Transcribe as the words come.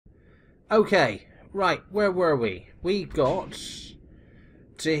Okay, right, where were we? We got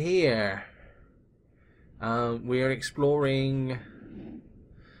to here. We are exploring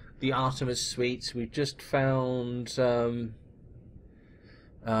the Artemis Suites. We've just found what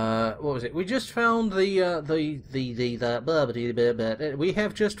was it? We just found we have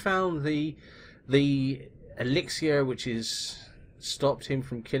just found the elixir which is stopped him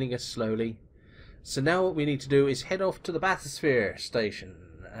from killing us slowly. So now what we need to do is head off to the bathysphere station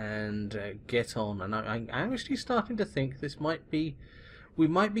and get on. And I'm actually starting to think we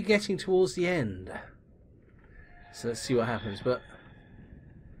might be getting towards the end. So let's see what happens. But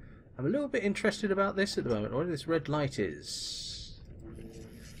I'm a little bit interested about this at the moment. What this red light is.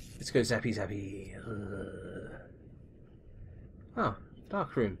 Let's go zappy zappy. Ah,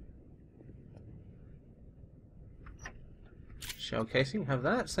 dark room. Shell casing, have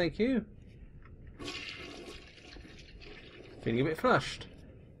that, thank you. Feeling a bit flushed.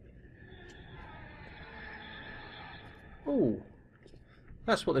 Oh,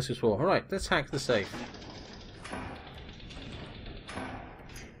 that's what this is for. Alright, let's hack the safe.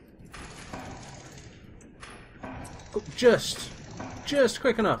 Oh, just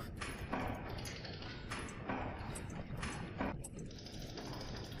quick enough.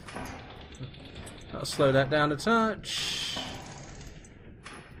 I'll slow that down a touch.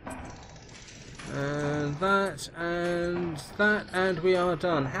 And that, and we are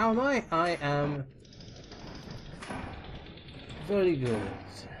done. How am I? I am very good.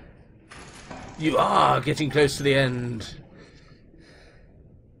 You are getting close to the end.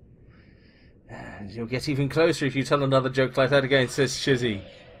 And you'll get even closer if you tell another joke like that again, says Shizzy.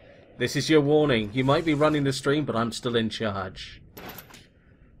 This is your warning. You might be running the stream, but I'm still in charge.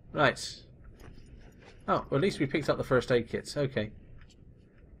 Right. Oh, well, at least we picked up the first aid kits. Okay.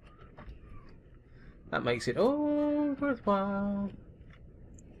 That makes it all worthwhile.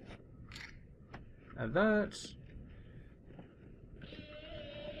 And that.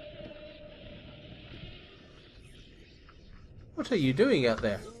 What are you doing out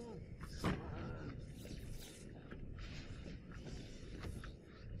there? Let's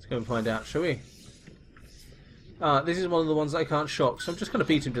go and find out, shall we? Ah, this is one of the ones I can't shock, so I'm just going to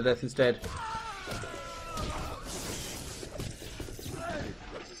beat him to death instead.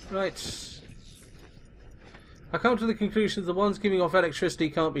 Right. I come to the conclusion the ones giving off electricity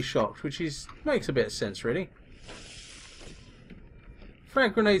can't be shocked, which makes a bit of sense, really.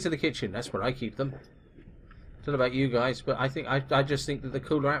 Frag grenades in the kitchen, that's where I keep them. I don't know about you guys, but I just think that the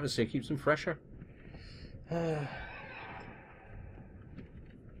cooler atmosphere keeps them fresher.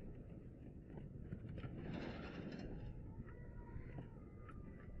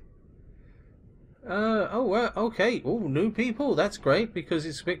 Oh, well, okay. Oh, new people. That's great because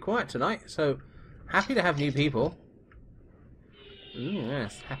it's a bit quiet tonight. So, happy to have new people. Ooh,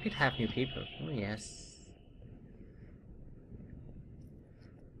 yes. Happy to have new people. Oh, yes.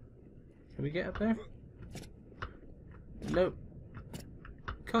 Can we get up there? Nope.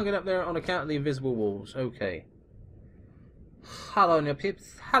 Can't get up there on account of the invisible walls. Okay. Hello, new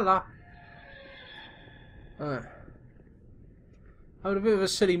peeps. Hello. I'm in a bit of a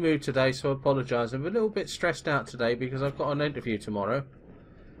silly mood today, so I apologise. I'm a little bit stressed out today because I've got an interview tomorrow.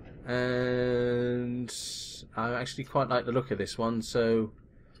 And I actually quite like the look of this one, so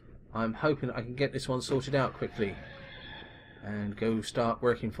I'm hoping I can get this one sorted out quickly. And go start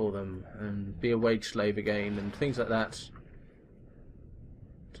working for them and be a wage slave again and things like that.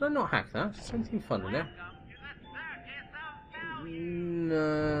 Did I not hack that? Is there anything fun in there?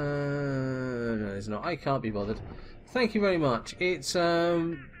 No, there's not. I can't be bothered. Thank you very much. It's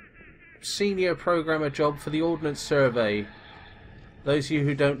senior programmer job for the Ordnance Survey. Those of you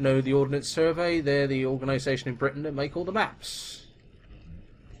who don't know the Ordnance Survey, they're the organisation in Britain that make all the maps.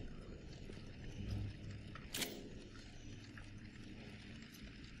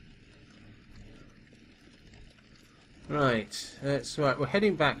 Right, that's right. We're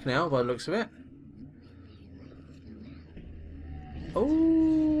heading back now by the looks of it.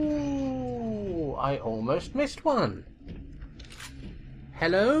 Oh, I almost missed one.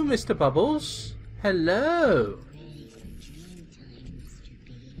 Hello, Mr. Bubbles. Hello.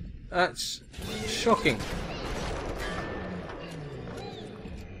 That's shocking.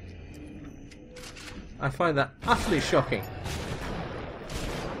 I find that utterly shocking.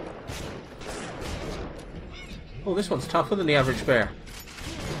 Oh, this one's tougher than the average bear.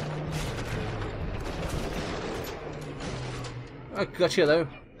 I got you though.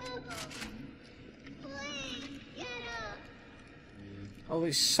 Oh,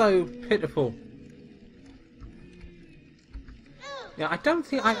 it's so pitiful. Yeah, I don't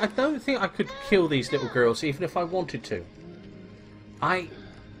think I could kill these little girls even if I wanted to.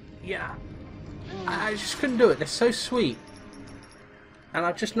 Yeah. I just couldn't do it. They're so sweet. And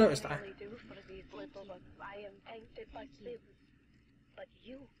I've just noticed that. I do for these little ones. I am painted by sins. But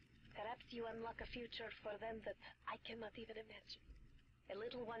you, perhaps you unlock a future for them that I cannot even imagine. A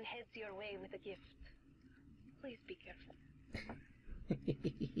little one heads your way with a gift. Please be careful.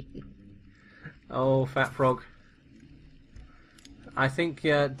 Oh, fat frog. I think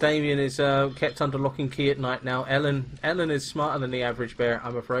Damien is kept under lock and key at night now. Ellen is smarter than the average bear,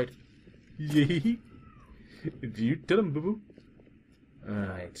 I'm afraid. Yee. You tell him, boo boo.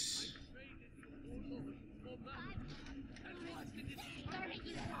 Alright.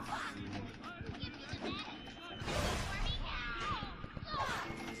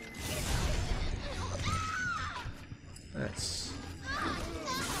 Let's...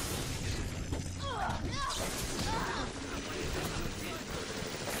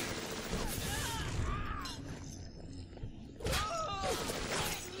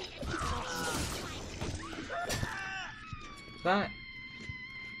 That...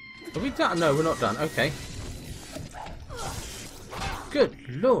 Are we done? No, we're not done. Okay. Good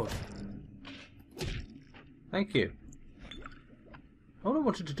lord. Thank you. All I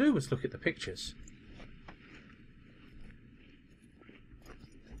wanted to do was look at the pictures.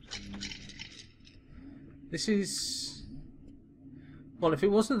 This is... Well, if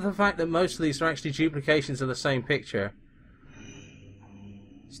it wasn't the fact that most of these are actually duplications of the same picture,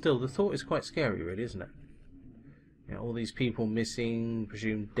 still, the thought is quite scary, really, isn't it? You know, all these people missing,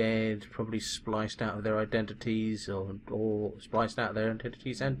 presumed dead, probably spliced out of their identities, or spliced out of their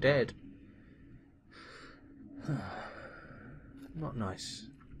identities and dead. Not nice.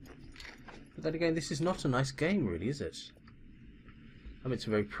 But then again, this is not a nice game, really, is it? I mean, it's a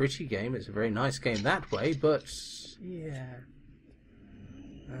very pretty game, it's a very nice game that way, but... yeah...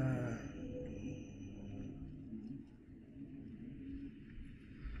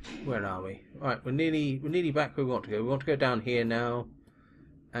 Where are we? Right, we're nearly back where we want to go. We want to go down here now,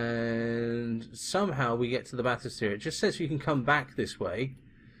 and somehow we get to the bathysphere. It just says you can come back this way,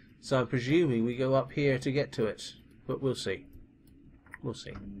 so I'm presuming we go up here to get to it. But we'll see. We'll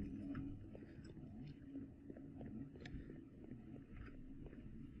see.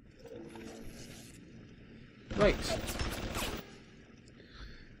 Right.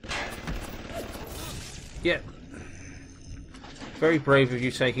 Yep. Very brave of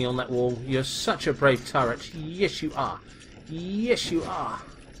you taking on that wall. You're such a brave turret. Yes, you are. Yes, you are.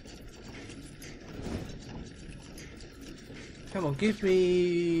 Come on, give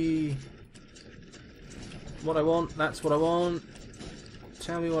me what I want. That's what I want.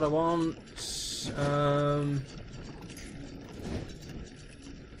 Tell me what I want.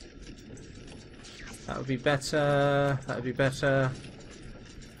 That would be better. That would be better.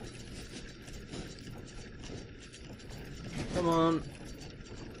 Come on.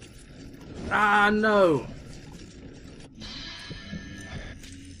 Ah, no.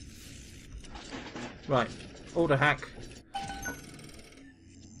 Right. Order hack.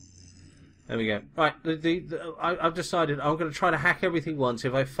 There we go. Right. I've decided I'm going to try to hack everything once.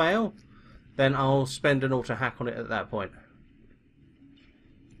 If I fail, then I'll spend an auto hack on it at that point.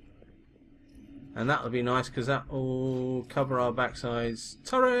 And that would be nice because that will cover our backsides.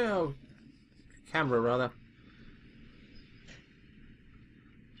 Sorry, camera rather.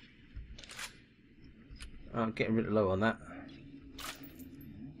 I'm getting a bit low on that.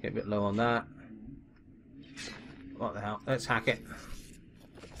 Get a bit low on that. What the hell? Let's hack it.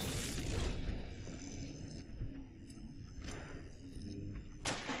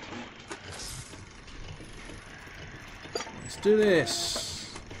 Let's do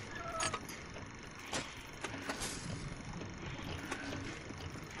this.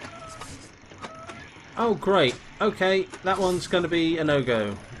 Oh, great. Okay, that one's going to be a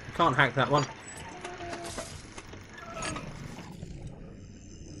no-go. Can't hack that one.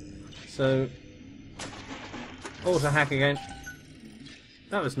 So, auto hack again.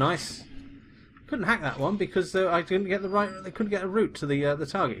 That was nice. Couldn't hack that one because I couldn't get the right. They couldn't get a route to the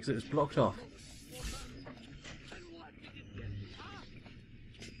target because it was blocked off.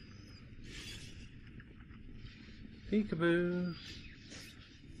 Peekaboo.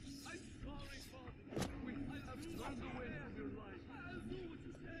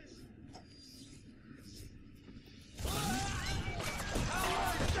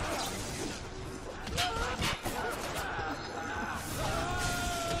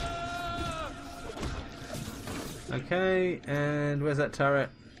 Okay, and where's that turret?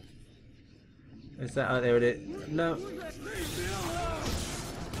 Is that... oh, there it is. No.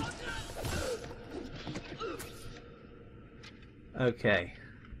 Okay.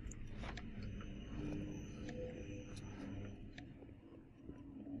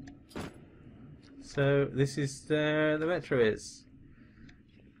 So this is the metro is.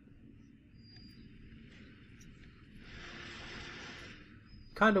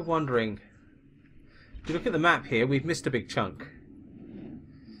 Kind of wondering. If you look at the map here, we've missed a big chunk.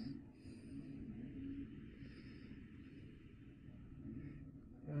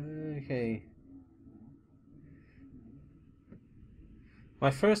 Okay. My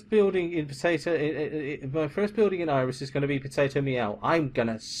first building in my first building in Iris is going to be Potato Meow. I'm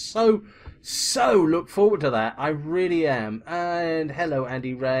gonna so look forward to that. I really am. And hello,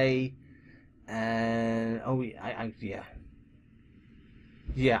 Andy Ray. And oh, yeah,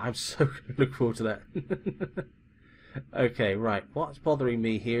 I'm so gonna look forward to that. Okay, right. What's bothering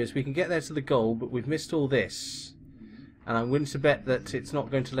me here is we can get there to the goal, but we've missed all this, and I'm willing to bet that it's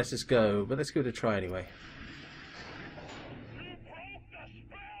not going to let us go. But let's give it a try anyway.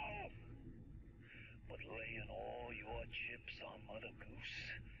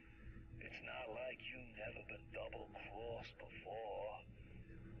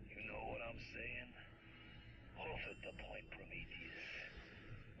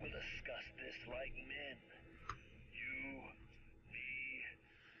 Like men, you, me,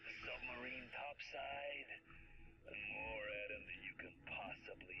 submarine topside, and more Adam than you can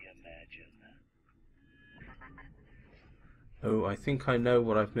possibly imagine. Oh, I think I know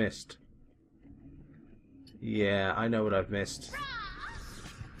what I've missed. Yeah, I know what I've missed.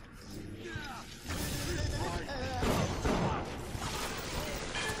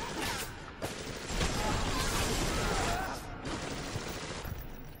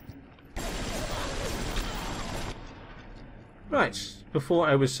 Right, before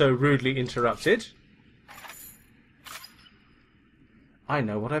I was so rudely interrupted, I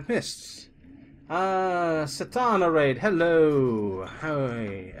know what I've missed. Satana Raid, hello!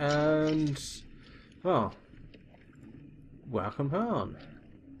 Hi, and, well, welcome on.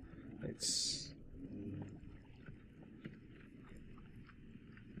 It's...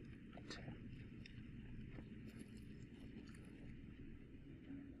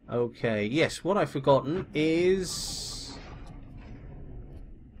 Okay, yes, what I've forgotten is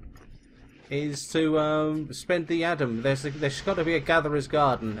to spend the Adam. There's got to be a Gatherer's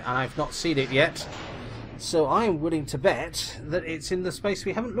Garden, and I've not seen it yet. So I'm willing to bet that it's in the space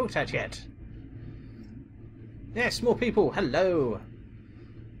we haven't looked at yet. Yes, more people. Hello.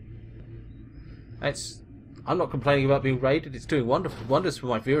 I'm not complaining about being raided. It's doing wonders for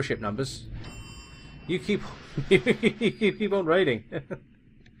my viewership numbers. You keep you keep on raiding.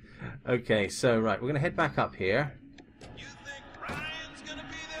 Okay, so right, we're going to head back up here.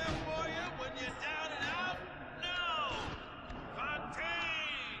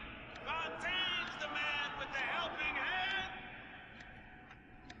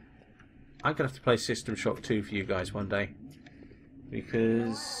 I'm going to have to play System Shock 2 for you guys one day,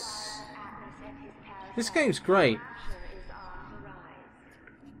 because this game's great.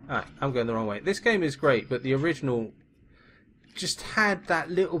 Ah, I'm going the wrong way. This game is great, but the original just had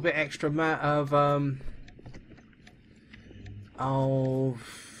that little bit extra of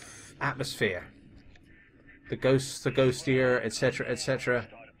atmosphere. The ghostier, etc., etc.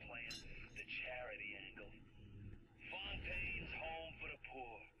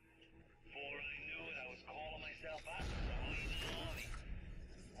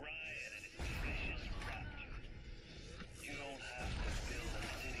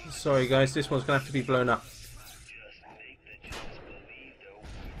 Sorry guys, this one's going to have to be blown up.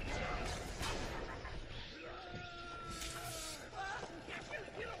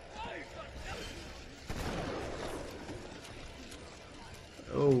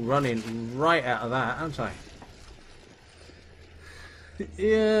 Oh, running right out of that, aren't I?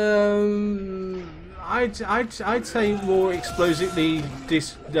 I'd say more explosively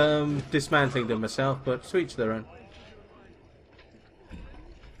dismantling them myself, but to each their own.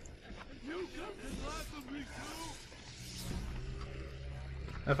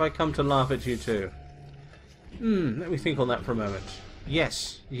 Have I come to laugh at you too? Let me think on that for a moment.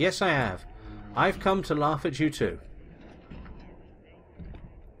 Yes, yes I have. I've come to laugh at you too.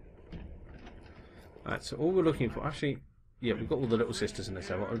 Right, so all we're looking for, actually, yeah, we've got all the little sisters in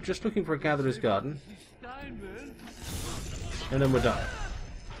this area. I'm just looking for a Gatherer's Garden. And then we're done.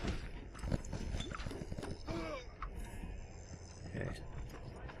 Okay.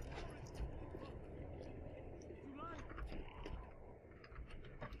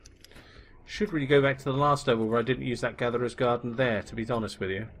 Should really go back to the last level where I didn't use that Gatherer's Garden there, to be honest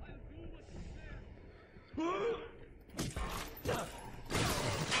with you.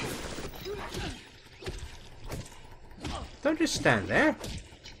 Don't just stand there.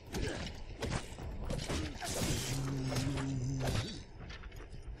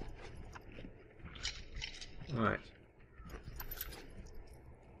 Right.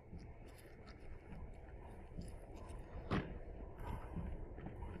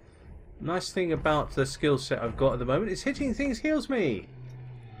 Nice thing about the skill set I've got at the moment is hitting things heals me.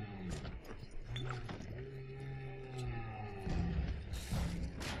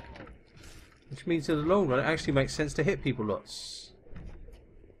 Which means in the long run it actually makes sense to hit people lots.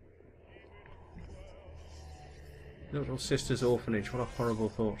 Little sister's orphanage, what a horrible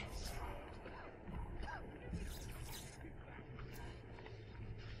thought.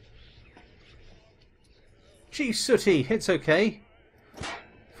 Gee, Sooty, it's okay.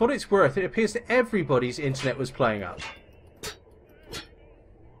 For what it's worth, it appears that everybody's internet was playing up.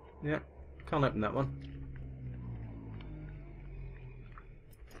 Yeah, can't open that one.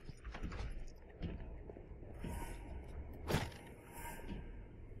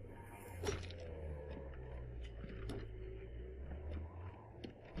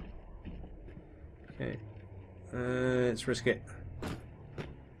 Okay, let's risk it.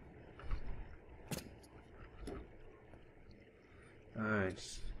 Alright,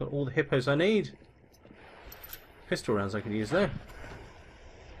 got all the hippos I need. Pistol rounds I can use there.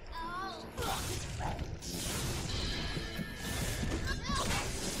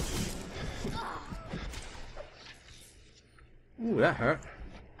 Ooh, that hurt.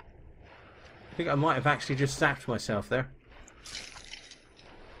 I think I might have actually just zapped myself there.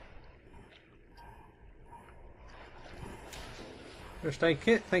 First aid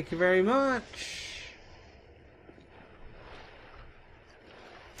kit, thank you very much.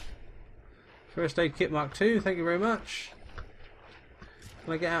 First aid kit Mark II, thank you very much.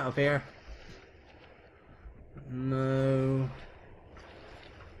 Can I get out of here? No.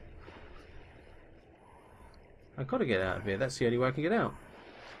 I've got to get out of here, that's the only way I can get out.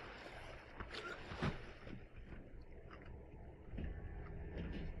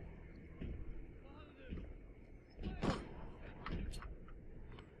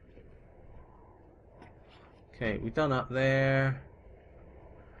 Okay, we've done up there.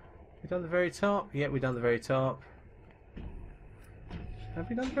 We done the very top? Yeah, we done the very top. Have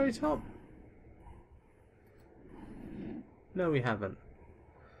we done the very top? No, we haven't.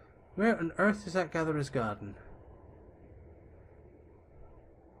 Where on earth is that Gatherer's Garden?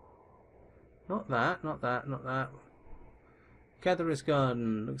 Not that, not that, not that. Gatherer's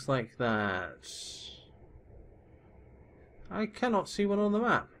Garden looks like that. I cannot see one on the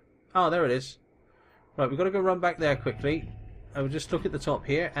map. Oh, there it is. Right, we've got to go run back there quickly. I will just look at the top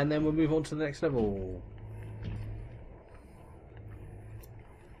here, and then we'll move on to the next level.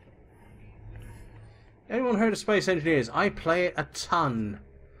 Anyone heard of Space Engineers? I play it a ton.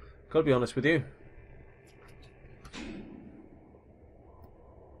 Gotta be honest with you.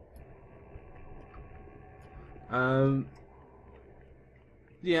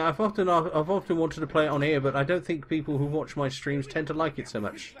 Yeah, I've often wanted to play it on here, but I don't think people who watch my streams tend to like it so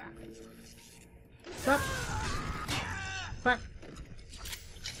much. Stop. Back.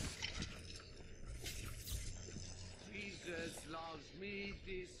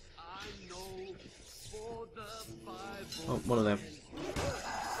 Oh, one of them.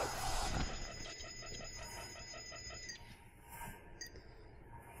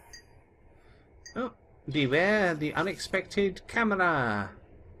 Oh, beware the unexpected camera.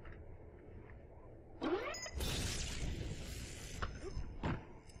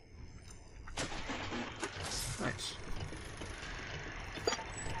 Nice.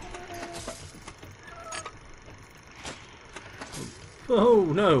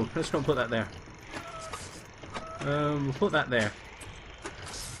 Oh no, let's not put that there. We'll put that there.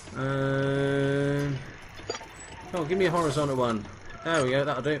 Oh, give me a horizontal one. There we go,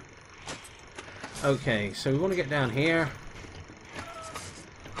 that'll do. Okay, so we want to get down here.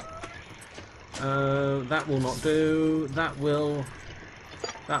 That will not do. That will.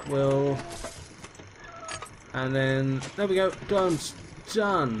 That will. And then, there we go.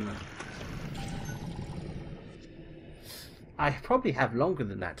 Done. I probably have longer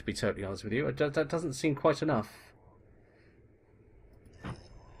than that, to be totally honest with you. That doesn't seem quite enough.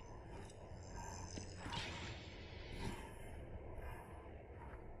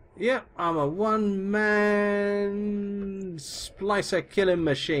 Yep, I'm a one-man splicer killing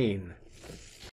machine.